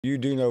You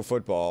do know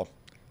football,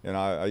 and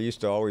I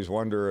used to always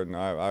wonder, and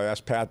I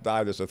asked Pat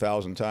Dye this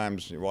 1,000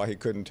 times, why he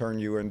couldn't turn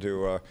you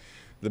into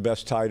the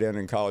best tight end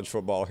in college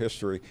football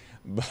history.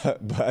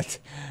 But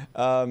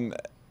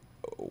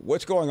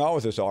what's going on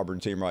with this Auburn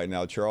team right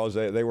now, Charles?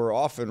 They were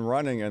off and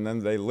running, and then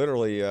they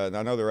literally,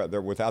 I know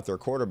they're without their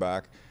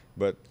quarterback,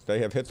 but they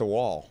have hit the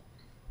wall.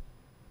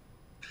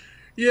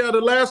 Yeah,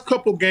 the last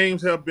couple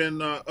games have been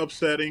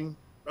upsetting.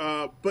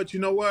 But you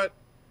know what?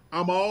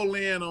 I'm all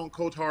in on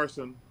Coach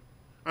Harsin.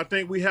 I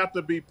think we have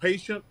to be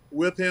patient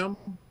with him.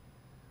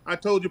 I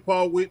told you,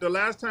 Paul, the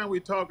last time we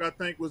talked, I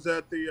think, was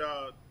at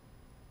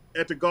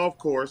the golf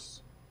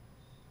course,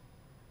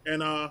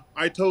 and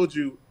I told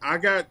you I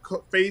got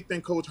faith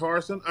in Coach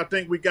Harsin. I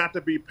think we got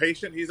to be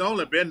patient. He's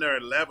only been there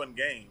 11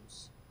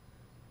 games.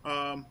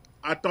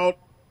 I thought,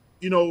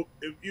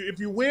 if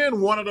you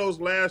win one of those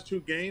last two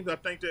games, I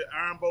think that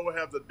Iron Bowl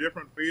has a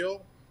different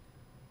feel.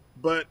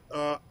 But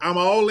I'm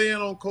all in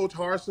on Coach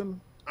Harsin.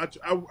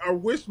 I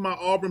wish my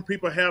Auburn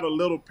people had a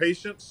little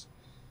patience.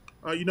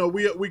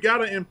 We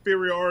got an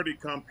inferiority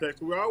complex.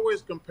 We're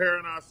always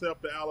comparing ourselves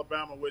to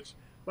Alabama, which,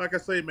 like I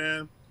say,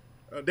 man,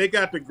 they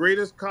got the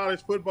greatest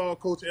college football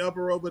coach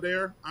ever over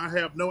there. I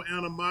have no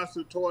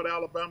animosity toward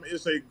Alabama.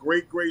 It's a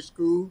great, great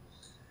school.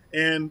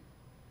 And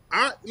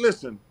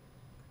listen,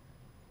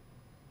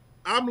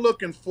 I'm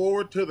looking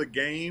forward to the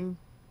game.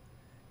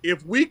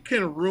 If we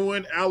can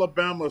ruin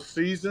Alabama's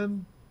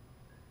season,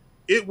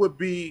 it would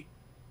be,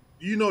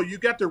 you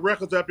got the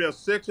records up there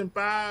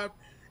 6-5.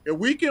 If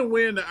we can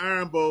win the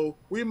Iron Bowl,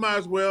 we might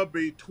as well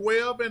be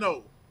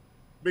 12-0.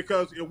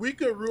 Because if we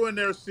could ruin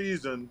their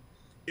season,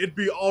 it'd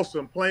be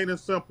awesome, plain and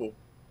simple.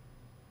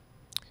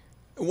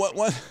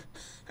 One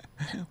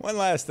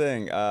last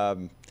thing.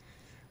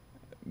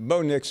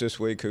 Bo Nix this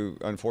week, who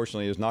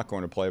unfortunately is not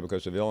going to play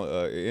because of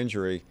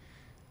injury,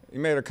 he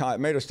made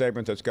a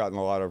statement that's gotten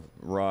a lot of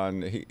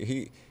run.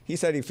 He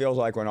said he feels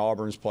like when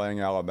Auburn's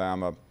playing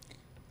Alabama,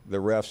 the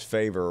refs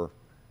favor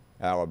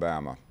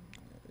Alabama.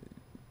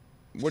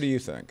 What do you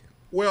think?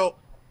 Well,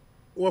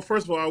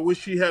 first of all, I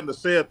wish he hadn't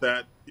said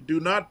that. Do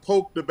not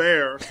poke the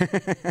bear,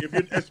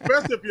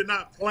 especially if you're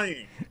not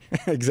playing.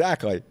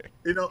 Exactly.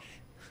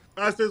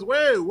 I says,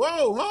 wait,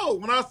 whoa, whoa.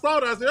 When I saw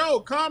that, I said,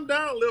 oh, calm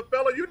down, little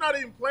fella. You're not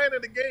even playing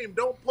in the game.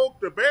 Don't poke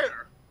the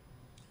bear.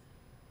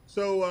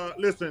 So,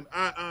 listen,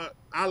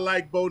 I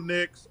like Bo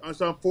Nix.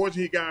 It's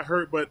unfortunate he got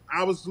hurt, but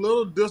I was a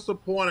little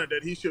disappointed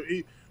that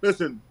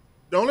listen,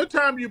 the only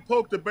time you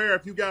poke the bear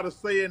if you got a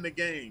say in the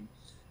game.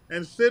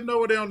 And sitting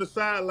over there on the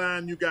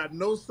sideline, you got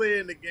no say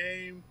in the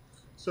game.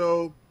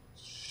 So,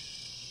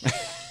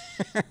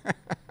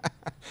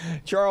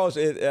 Charles,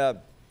 it's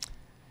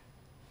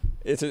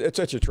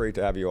such a treat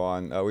to have you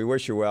on. We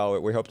wish you well.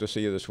 We hope to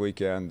see you this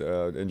weekend.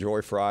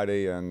 Enjoy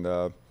Friday, and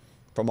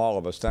from all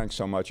of us, thanks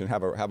so much, and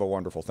have a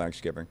wonderful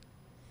Thanksgiving.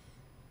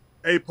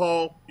 Hey,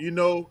 Paul,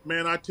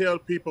 man, I tell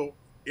people,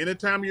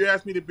 anytime you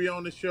ask me to be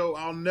on the show,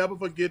 I'll never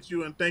forget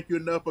you, and thank you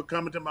enough for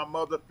coming to my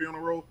mother's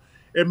funeral.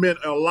 It meant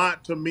a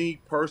lot to me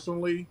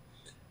personally.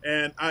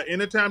 And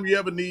anytime you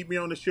ever need me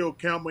on the show,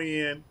 count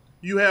me in.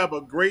 You have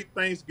a great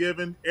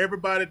Thanksgiving.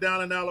 Everybody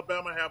down in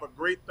Alabama have a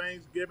great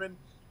Thanksgiving.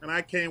 And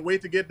I can't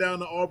wait to get down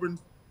to Auburn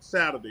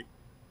Saturday.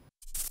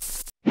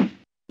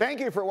 Thank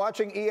you for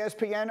watching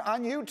ESPN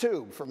on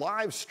YouTube. For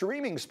live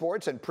streaming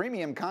sports and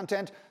premium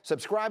content,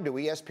 subscribe to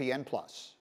ESPN+.